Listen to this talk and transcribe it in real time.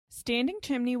Standing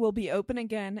Chimney will be open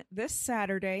again this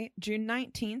Saturday, June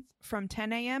 19th from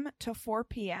 10 a.m. to 4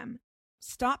 p.m.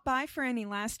 Stop by for any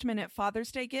last-minute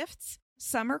Father's Day gifts,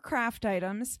 summer craft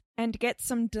items, and get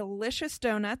some delicious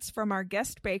donuts from our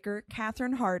guest baker,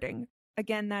 Catherine Harding.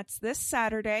 Again, that's this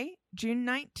Saturday, June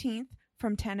 19th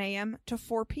from 10 a.m. to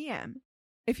 4 p.m.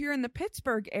 If you're in the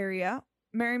Pittsburgh area,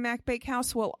 Mary Mac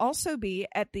Bakehouse will also be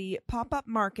at the pop-up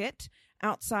market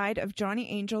outside of Johnny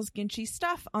Angel's Ginchy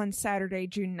Stuff on Saturday,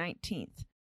 June 19th.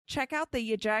 Check out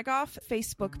the Yajagoff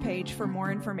Facebook page for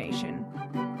more information.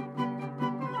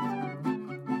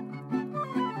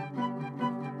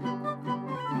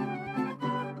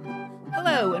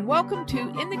 Hello, and welcome to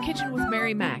In the Kitchen with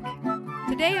Mary Mac.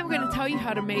 Today I'm going to tell you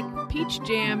how to make peach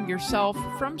jam yourself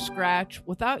from scratch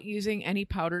without using any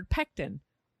powdered pectin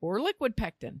or liquid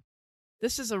pectin.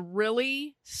 This is a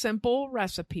really simple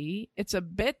recipe. It's a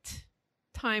bit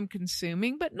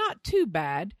time-consuming, but not too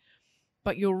bad.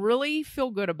 But you'll really feel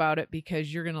good about it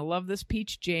because you're going to love this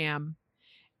peach jam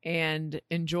and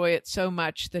enjoy it so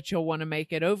much that you'll want to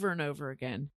make it over and over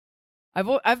again.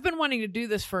 I've been wanting to do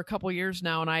this for a couple years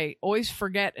now, and I always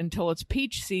forget until it's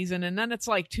peach season, and then it's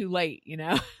like too late, you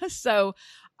know? So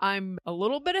I'm a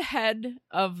little bit ahead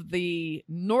of the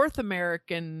North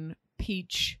American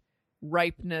peach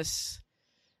ripeness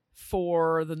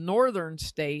for the northern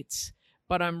states,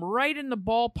 but I'm right in the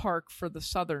ballpark for the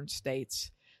southern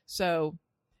states. So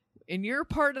in your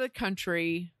part of the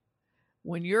country,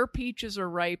 when your peaches are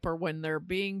ripe or when they're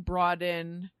being brought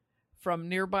in from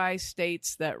nearby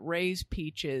states that raise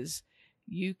peaches,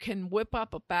 you can whip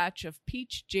up a batch of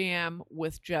peach jam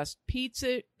with just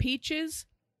peaches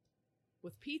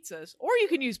with pizzas, or you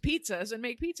can use pizzas and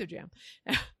make pizza jam.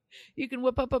 You can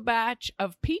whip up a batch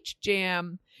of peach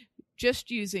jam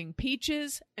just using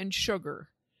peaches and sugar.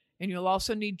 And you'll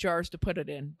also need jars to put it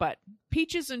in, but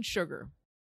peaches and sugar.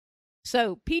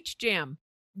 So peach jam.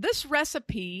 This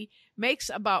recipe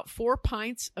makes about 4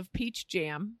 pints of peach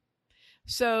jam.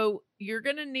 So you're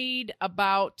going to need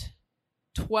about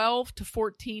 12 to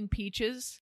 14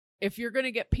 peaches if you're going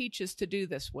to get peaches to do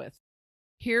this with.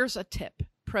 Here's a tip,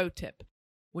 pro tip.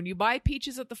 When you buy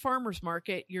peaches at the farmer's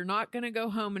market, you're not going to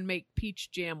go home and make peach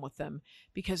jam with them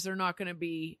because they're not going to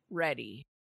be ready.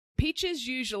 Peaches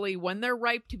usually, when they're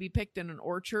ripe to be picked in an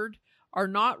orchard, are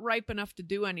not ripe enough to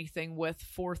do anything with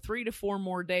for 3 to 4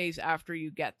 more days after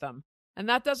you get them. And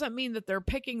that doesn't mean that they're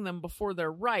picking them before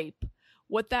they're ripe.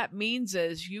 What that means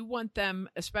is you want them,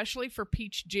 especially for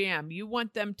peach jam, you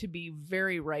want them to be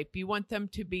very ripe. You want them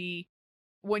to be,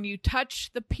 when you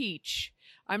touch the peach,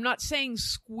 I'm not saying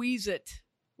squeeze it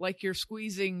like you're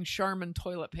squeezing Charmin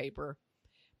toilet paper,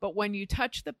 but when you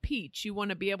touch the peach, you want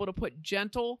to be able to put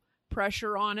gentle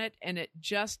pressure on it and it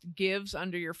just gives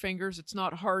under your fingers. It's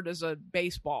not hard as a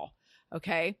baseball,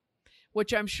 okay?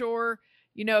 Which I'm sure,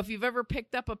 you know, if you've ever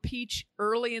picked up a peach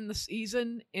early in the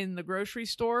season in the grocery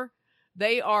store,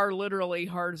 they are literally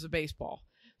hard as a baseball.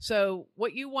 So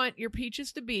what you want your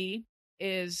peaches to be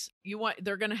is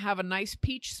they're going to have a nice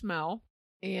peach smell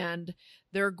and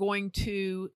they're going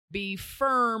to be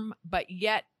firm, but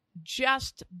yet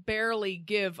just barely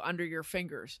give under your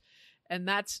fingers. And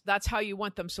that's how you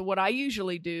want them. So what I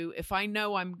usually do, if I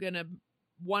know I'm going to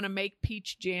want to make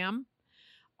peach jam,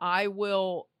 I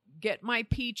will get my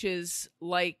peaches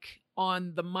like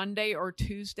on the Monday or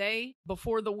Tuesday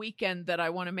before the weekend that I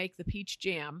want to make the peach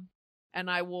jam.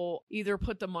 And I will either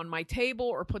put them on my table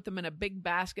or put them in a big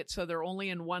basket so they're only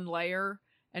in one layer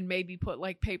and maybe put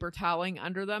like paper toweling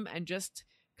under them and just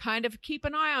kind of keep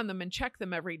an eye on them and check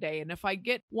them every day. And if I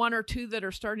get 1 or 2 that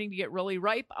are starting to get really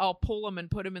ripe, I'll pull them and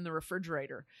put them in the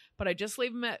refrigerator. But I just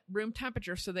leave them at room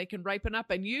temperature so they can ripen up.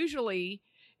 And usually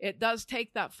it does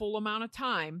take that full amount of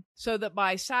time so that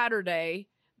by Saturday,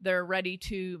 they're ready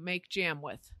to make jam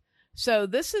with. So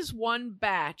this is one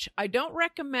batch. I don't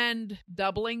recommend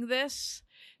doubling this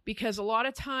because a lot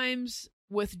of times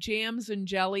with jams and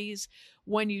jellies,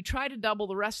 when you try to double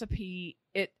the recipe,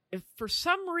 if for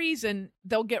some reason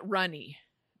they'll get runny.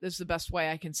 This is the best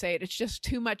way I can say it. It's just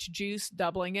too much juice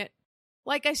doubling it.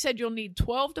 Like I said, you'll need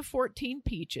 12 to 14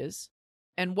 peaches.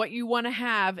 And what you want to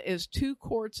have is 2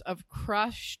 quarts of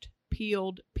crushed,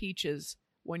 peeled peaches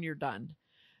when you're done.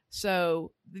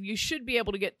 So you should be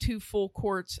able to get 2 full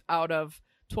quarts out of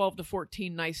 12 to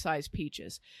 14 nice sized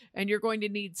peaches. And you're going to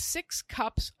need 6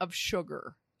 cups of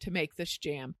sugar to make this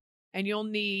jam. And you'll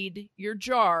need your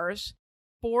jars,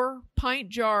 4-pint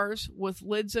jars with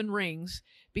lids and rings,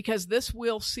 because this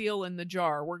will seal in the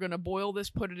jar. We're going to boil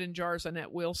this, put it in jars, and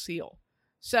it will seal.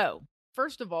 So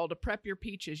first of all, to prep your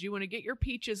peaches, you want to get your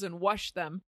peaches and wash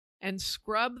them and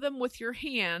scrub them with your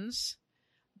hands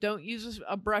Don't use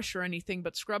a brush or anything,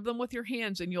 but scrub them with your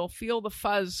hands and you'll feel the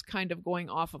fuzz kind of going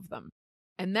off of them.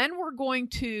 And then we're going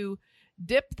to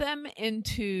dip them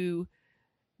into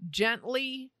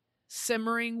gently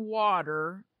simmering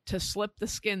water to slip the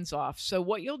skins off. So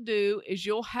what you'll do is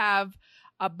you'll have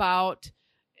about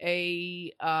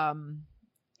a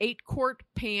 8-quart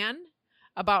pan,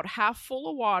 about half full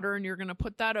of water, and you're going to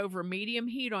put that over medium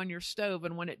heat on your stove.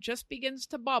 And when it just begins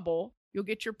to bubble, you'll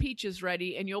get your peaches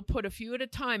ready, and you'll put a few at a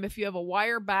time. If you have a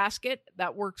wire basket,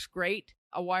 that works great.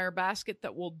 A wire basket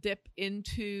that will dip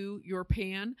into your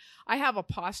pan. I have a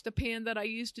pasta pan that I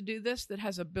use to do this that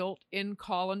has a built-in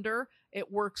colander.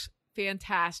 It works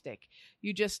fantastic.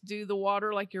 You just do the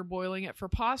water like you're boiling it for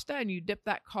pasta, and you dip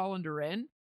that colander in.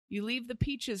 You leave the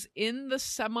peaches in the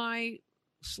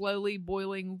slowly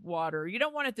boiling water. You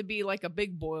don't want it to be like a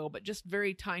big boil, but just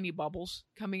very tiny bubbles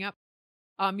coming up.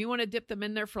 You want to dip them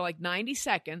in there for like 90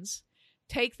 seconds,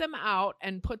 take them out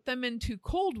and put them into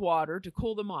cold water to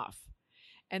cool them off.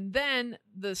 And then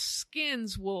the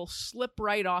skins will slip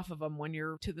right off of them when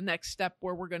you're to the next step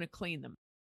where we're going to clean them.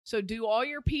 So do all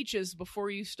your peaches before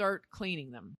you start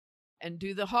cleaning them, and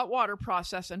do the hot water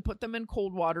process and put them in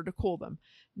cold water to cool them.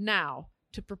 Now,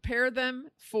 to prepare them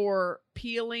for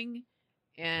peeling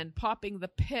and popping the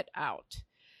pit out.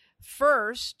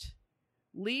 First,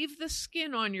 leave the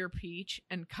skin on your peach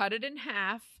and cut it in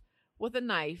half with a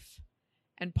knife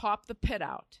and pop the pit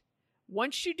out.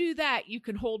 Once you do that, you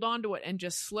can hold on to it and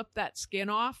just slip that skin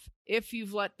off if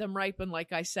you've let them ripen,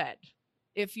 like I said.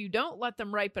 If you don't let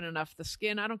them ripen enough, the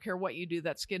skin, I don't care what you do,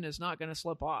 that skin is not going to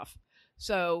slip off.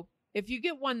 So if you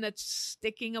get one that's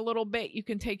sticking a little bit, you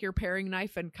can take your paring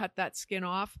knife and cut that skin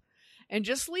off. And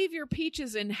just leave your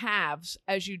peaches in halves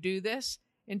as you do this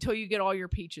until you get all your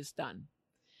peaches done.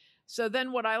 So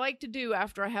then what I like to do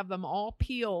after I have them all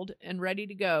peeled and ready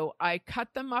to go, I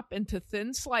cut them up into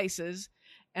thin slices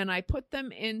and I put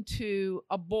them into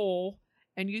a bowl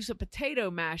and use a potato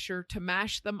masher to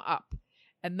mash them up.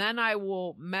 And then I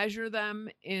will measure them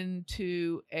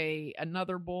into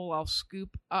another bowl. I'll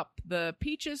scoop up the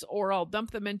peaches, or I'll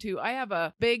dump them into, I have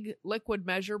a big liquid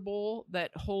measure bowl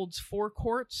that holds 4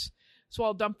 quarts. So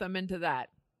I'll dump them into that.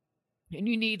 And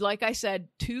you need, like I said,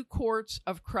 2 quarts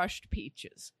of crushed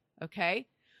peaches. Okay?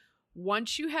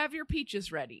 Once you have your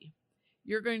peaches ready,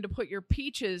 you're going to put your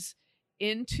peaches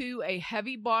into a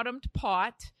heavy bottomed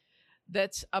pot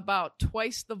that's about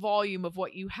twice the volume of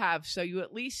what you have. So you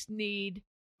at least need,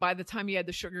 by the time you add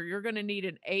the sugar, you're going to need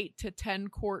an 8 to 10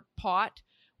 quart pot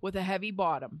with a heavy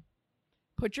bottom.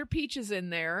 Put your peaches in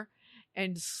there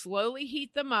and slowly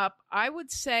heat them up. I would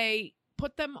say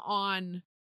put them on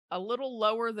a little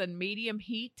lower than medium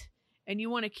heat, and you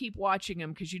want to keep watching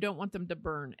them because you don't want them to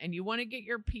burn. And you want to get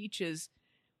your peaches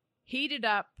heated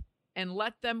up and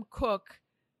let them cook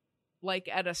like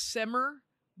at a simmer.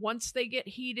 Once they get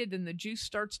heated and the juice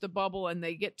starts to bubble and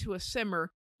they get to a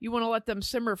simmer, you want to let them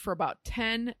simmer for about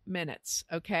 10 minutes,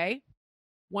 okay?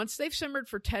 Once they've simmered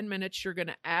for 10 minutes, you're going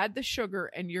to add the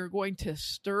sugar and you're going to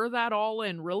stir that all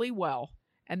in really well.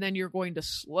 And then you're going to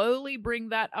slowly bring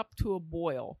that up to a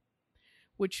boil,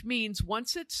 which means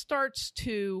once it starts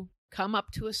to come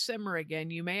up to a simmer again,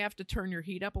 you may have to turn your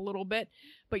heat up a little bit,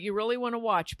 but you really want to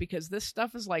watch because this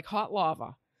stuff is like hot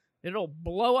lava. It'll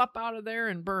blow up out of there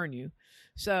and burn you.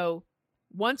 So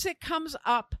once it comes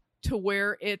up to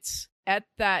where it's at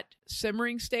that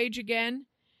simmering stage again,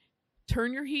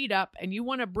 turn your heat up and you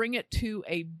want to bring it to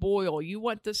a boil. You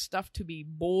want this stuff to be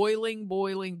boiling,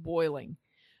 boiling, boiling.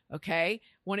 Okay?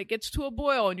 When it gets to a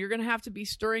boil and you're going to have to be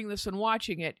stirring this and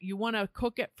watching it, you want to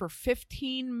cook it for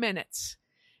 15 minutes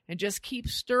and just keep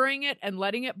stirring it and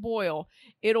letting it boil.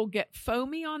 It'll get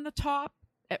foamy on the top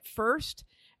at first,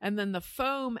 and then the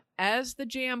foam, as the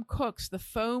jam cooks, the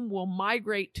foam will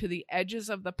migrate to the edges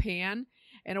of the pan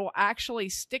and it will actually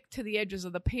stick to the edges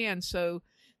of the pan so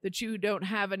that you don't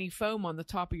have any foam on the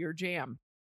top of your jam.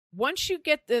 Once you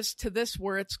get this to this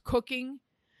where it's cooking,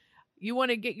 you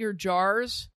want to get your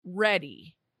jars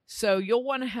ready. So you'll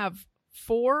want to have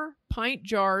 4 pint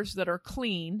jars that are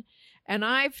clean. And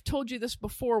I've told you this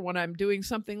before when I'm doing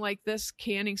something like this,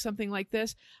 canning something like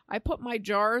this, I put my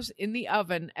jars in the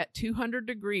oven at 200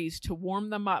 degrees to warm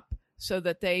them up so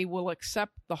that they will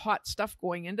accept the hot stuff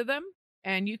going into them.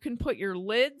 And you can put your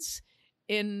lids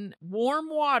in warm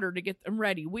water to get them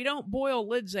ready. We don't boil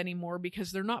lids anymore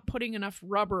because they're not putting enough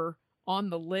rubber on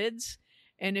the lids.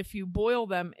 And if you boil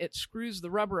them, it screws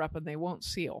the rubber up and they won't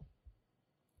seal.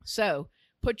 So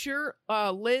put your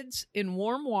lids in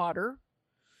warm water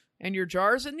and your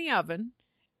jars in the oven,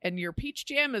 and your peach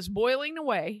jam is boiling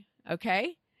away,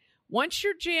 okay? Once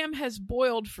your jam has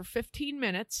boiled for 15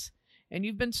 minutes and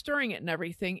you've been stirring it and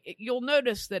everything, you'll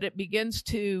notice that it begins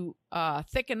to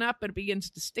thicken up. It begins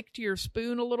to stick to your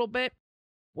spoon a little bit.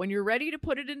 When you're ready to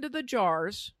put it into the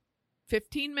jars,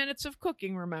 15 minutes of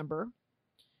cooking, remember.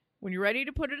 When you're ready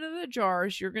to put it into the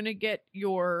jars, you're going to get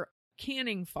your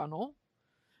canning funnel.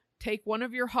 Take one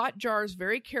of your hot jars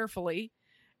very carefully,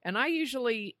 and I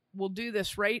usually will do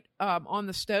this right on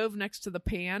the stove next to the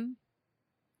pan.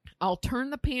 I'll turn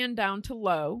the pan down to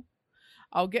low.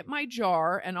 I'll get my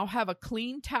jar, and I'll have a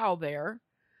clean towel there.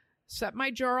 Set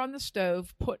my jar on the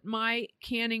stove, put my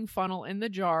canning funnel in the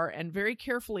jar, and very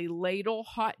carefully ladle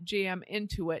hot jam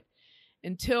into it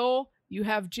until you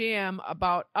have jam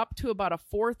up to about a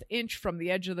 1/4 inch from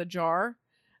the edge of the jar.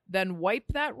 Then wipe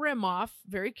that rim off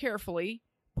very carefully.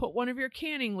 Put one of your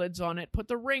canning lids on it, put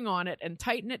the ring on it, and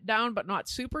tighten it down, but not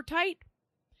super tight.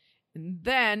 And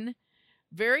then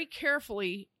very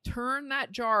carefully turn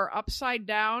that jar upside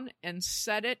down and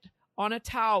set it on a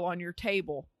towel on your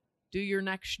table. Do your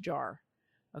next jar.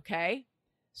 Okay?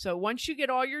 So once you get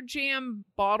all your jam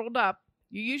bottled up,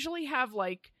 you usually have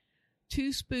like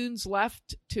 2 spoons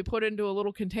left to put into a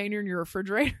little container in your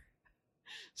refrigerator.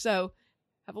 So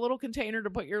have a little container to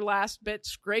put your last bit.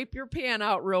 Scrape your pan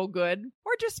out real good.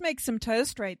 Or just make some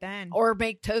toast right then. Or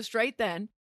make toast right then.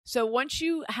 So once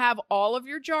you have all of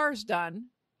your jars done,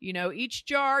 each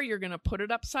jar, you're going to put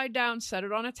it upside down, set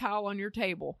it on a towel on your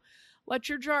table. Let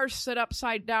your jars sit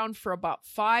upside down for about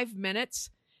 5 minutes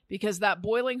because that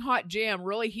boiling hot jam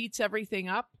really heats everything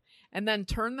up. And then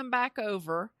turn them back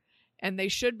over, and they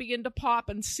should begin to pop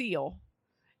and seal.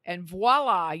 And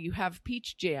voila, you have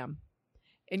peach jam.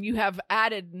 And you have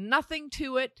added nothing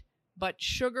to it but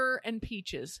sugar and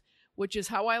peaches, which is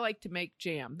how I like to make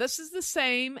jam. This is the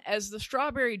same as the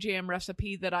strawberry jam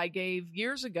recipe that I gave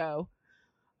years ago.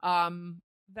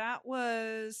 That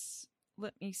was,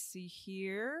 let me see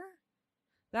here.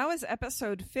 That was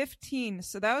episode 15.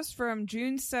 So that was from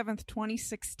June 7th,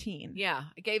 2016. Yeah,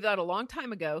 I gave that a long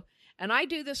time ago. And I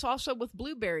do this also with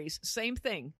blueberries. Same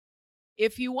thing.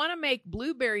 If you want to make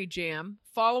blueberry jam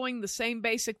following the same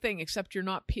basic thing, except you're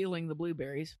not peeling the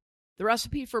blueberries, the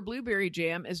recipe for blueberry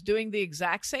jam is doing the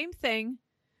exact same thing,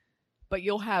 but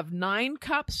you'll have 9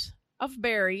 cups of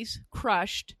berries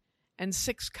crushed and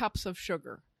 6 cups of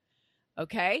sugar.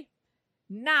 Okay?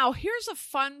 Now, here's a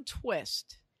fun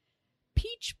twist.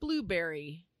 Peach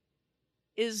blueberry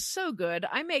is so good.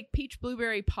 I make peach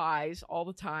blueberry pies all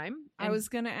the time. I was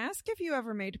going to ask if you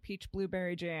ever made peach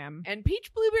blueberry jam. And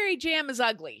peach blueberry jam is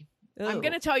ugly. Ew. I'm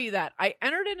going to tell you that. I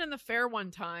entered it in the fair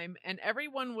one time, and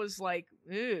everyone was like,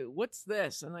 ew, what's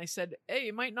this? And I said, hey,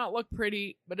 it might not look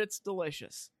pretty, but it's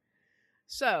delicious.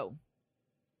 So,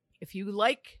 if you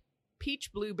like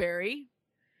peach blueberry,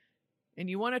 and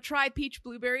you want to try peach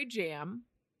blueberry jam,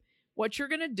 what you're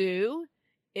going to do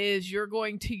is you're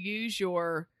going to use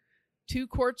your 2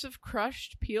 quarts of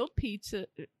crushed peeled pizza.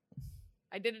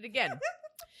 I did it again.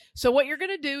 So what you're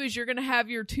going to do is you're going to have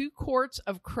your 2 quarts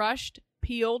of crushed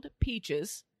peeled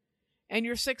peaches and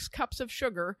your 6 cups of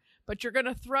sugar, but you're going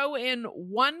to throw in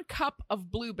 1 cup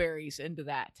of blueberries into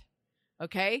that.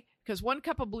 Okay? Because 1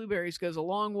 cup of blueberries goes a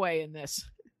long way in this.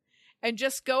 And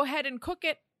just go ahead and cook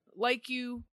it like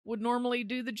you would normally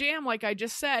do the jam, like I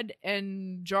just said,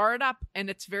 and jar it up, and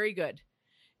it's very good.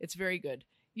 It's very good.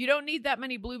 You don't need that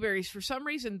many blueberries. For some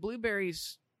reason,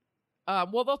 blueberries,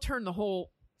 they'll turn the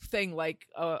whole thing like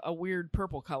a weird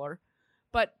purple color,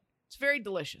 but it's very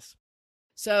delicious.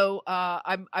 So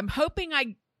I'm hoping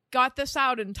I got this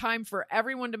out in time for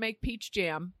everyone to make peach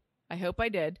jam. I hope I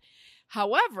did.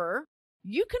 However,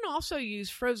 you can also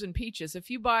use frozen peaches. If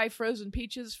you buy frozen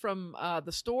peaches from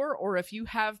the store, or if you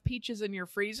have peaches in your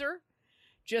freezer,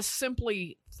 just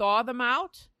simply thaw them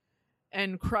out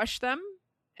and crush them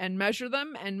and measure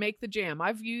them and make the jam.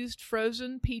 I've used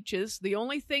frozen peaches. The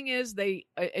only thing is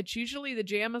it's usually the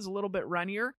jam is a little bit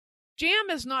runnier. Jam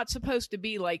is not supposed to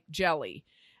be like jelly.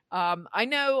 I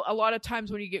know a lot of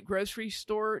times when you get grocery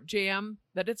store jam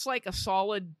that it's like a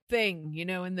solid thing,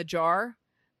 in the jar.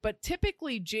 But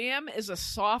typically jam is a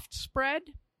soft spread.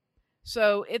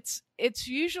 So it's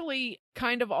usually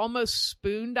kind of almost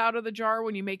spooned out of the jar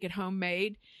when you make it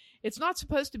homemade. It's not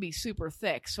supposed to be super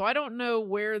thick. So I don't know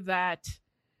where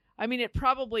it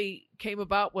probably came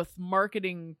about with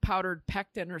marketing powdered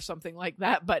pectin or something like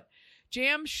that. But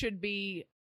jam should be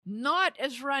not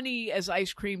as runny as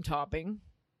ice cream topping.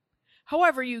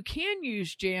 However, you can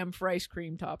use jam for ice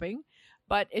cream topping.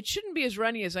 But it shouldn't be as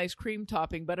runny as ice cream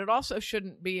topping, but it also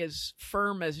shouldn't be as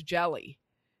firm as jelly.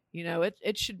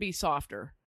 It should be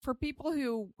softer. For people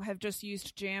who have just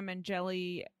used jam and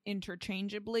jelly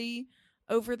interchangeably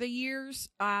over the years,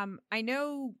 I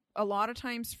know a lot of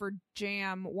times for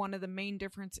jam, one of the main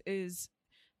difference is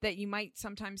that you might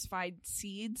sometimes find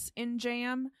seeds in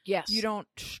jam. Yes. You don't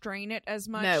strain it as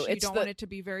much. No, you don't want it to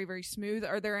be very, very smooth.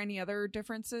 Are there any other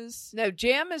differences? No,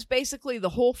 jam is basically the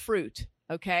whole fruit,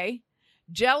 okay?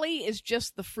 Jelly is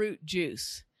just the fruit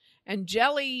juice. And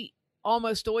jelly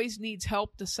almost always needs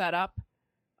help to set up.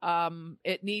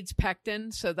 It needs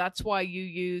pectin, so that's why you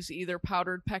use either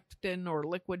powdered pectin or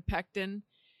liquid pectin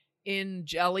in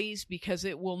jellies, because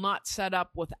it will not set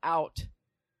up without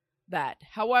that.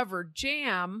 However,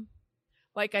 jam,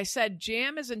 like I said,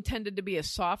 jam is intended to be a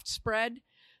soft spread.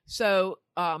 So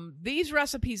these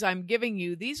recipes I'm giving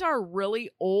you, these are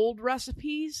really old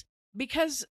recipes,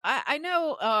 because I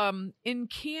know in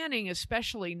canning,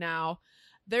 especially now,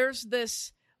 there's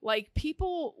this, like,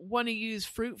 people want to use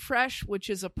fruit fresh,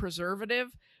 which is a preservative,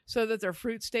 so that their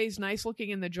fruit stays nice looking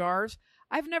in the jars.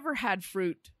 I've never had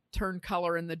fruit turn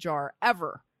color in the jar,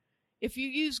 ever. If you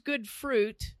use good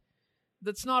fruit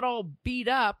that's not all beat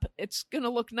up, it's going to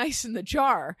look nice in the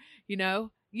jar. You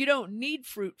know, you don't need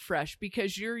fruit fresh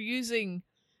because you're using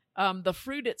the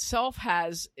fruit itself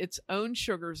has its own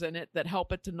sugars in it that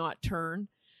help it to not turn.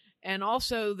 And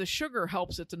also the sugar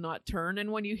helps it to not turn.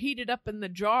 And when you heat it up in the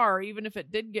jar, even if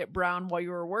it did get brown while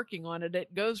you were working on it,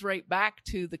 it goes right back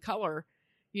to the color.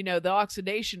 You know, the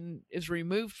oxidation is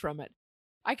removed from it.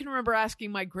 I can remember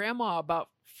asking my grandma about,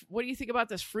 what do you think about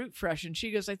this fruit fresh? And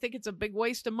she goes, I think it's a big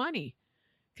waste of money,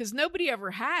 because nobody ever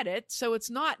had it. So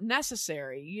it's not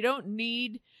necessary. You don't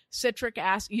need citric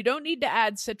acid. You don't need to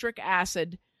add citric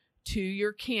acid to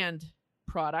your canned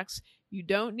products. You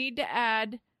don't need to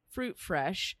add fruit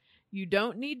fresh. You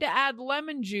don't need to add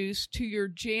lemon juice to your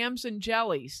jams and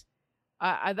jellies.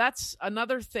 That's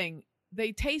another thing.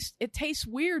 It tastes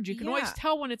weird. You can always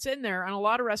tell when it's in there, and a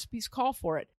lot of recipes call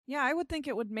for it. Yeah, I would think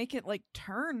it would make it like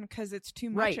turn because it's too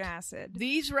much acid.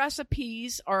 These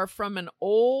recipes are from an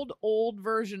old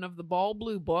version of the Ball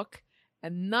Blue Book,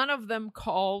 and none of them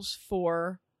calls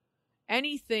for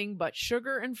anything but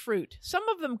sugar and fruit. Some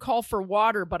of them call for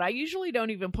water, but I usually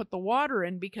don't even put the water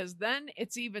in, because then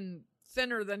it's even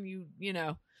thinner than you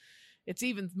know, it's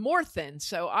even more thin.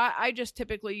 So I just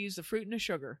typically use the fruit and the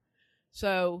sugar.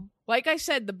 So like I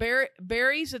said, the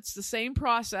berries, it's the same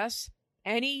process.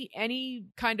 Any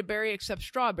kind of berry except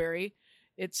strawberry.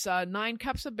 It's 9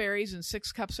 cups of berries and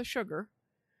 6 cups of sugar,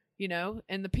 you know.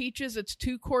 And the peaches, it's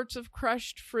 2 quarts of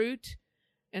crushed fruit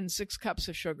and 6 cups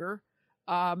of sugar.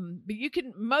 But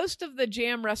most of the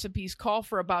jam recipes call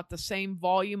for about the same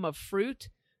volume of fruit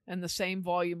and the same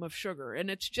volume of sugar. And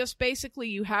it's just basically,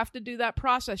 you have to do that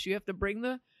process. You have to bring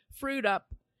the fruit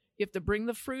up. You have to bring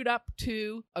the fruit up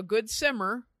to a good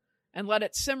simmer and let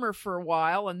it simmer for a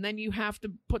while. And then you have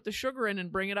to put the sugar in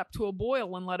and bring it up to a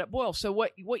boil and let it boil. So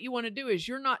what you want to do is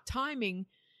you're timing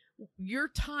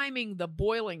the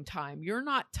boiling time. You're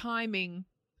not timing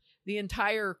the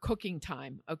entire cooking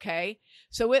time, okay?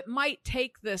 So it might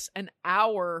take this an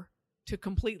hour to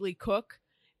completely cook,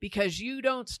 because you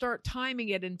don't start timing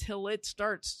it until it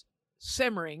starts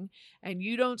simmering, and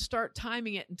you don't start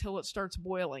timing it until it starts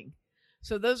boiling.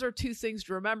 So those are 2 things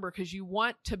to remember, because you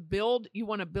want to build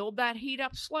that heat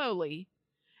up slowly,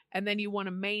 and then you want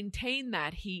to maintain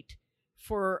that heat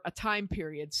for a time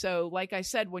period. So like I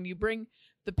said, when you bring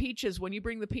the peaches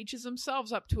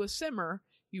themselves up to a simmer,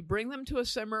 you bring them to a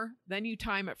simmer, then you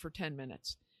time it for 10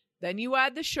 minutes. Then you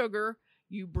add the sugar,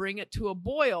 you bring it to a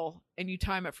boil, and you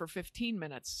time it for 15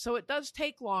 minutes. So it does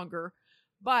take longer,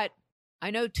 but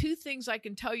I know 2 things I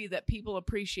can tell you that people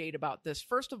appreciate about this.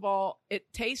 First of all,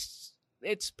 it's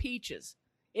peaches.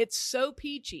 It's so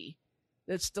peachy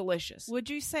that's delicious. Would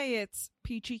you say it's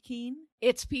peachy keen?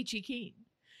 It's peachy keen.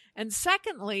 And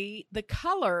secondly, the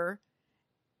color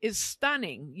is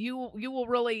stunning. You will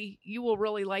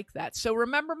really like that. So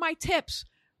remember my tips.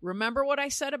 Remember what I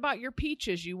said about your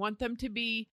peaches. You want them to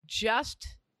be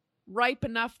just ripe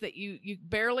enough that you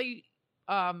barely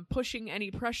pushing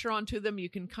any pressure onto them. You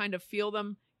can kind of feel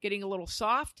them getting a little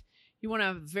soft. You want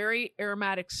a very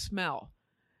aromatic smell.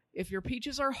 If your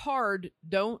peaches are hard,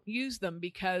 don't use them,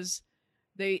 because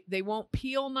they won't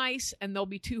peel nice and they'll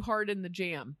be too hard in the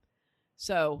jam.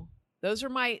 So those are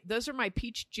my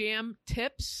peach jam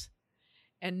tips.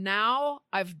 And now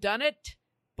I've done it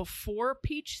before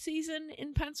peach season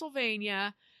in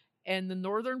Pennsylvania and the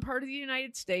northern part of the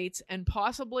United States and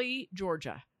possibly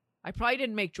Georgia. I probably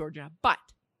didn't make Georgia, but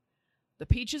the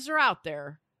peaches are out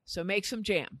there, so make some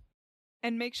jam.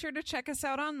 And make sure to check us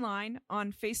out online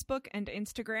on Facebook and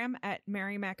Instagram at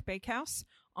Mary Mac Bakehouse,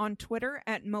 on Twitter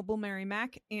at Mobile Mary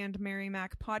Mac and Mary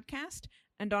Mac Podcast,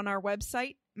 and on our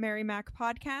website,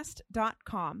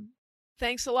 marymacpodcast.com.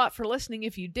 Thanks a lot for listening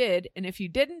if you did, and if you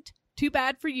didn't, too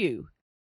bad for you.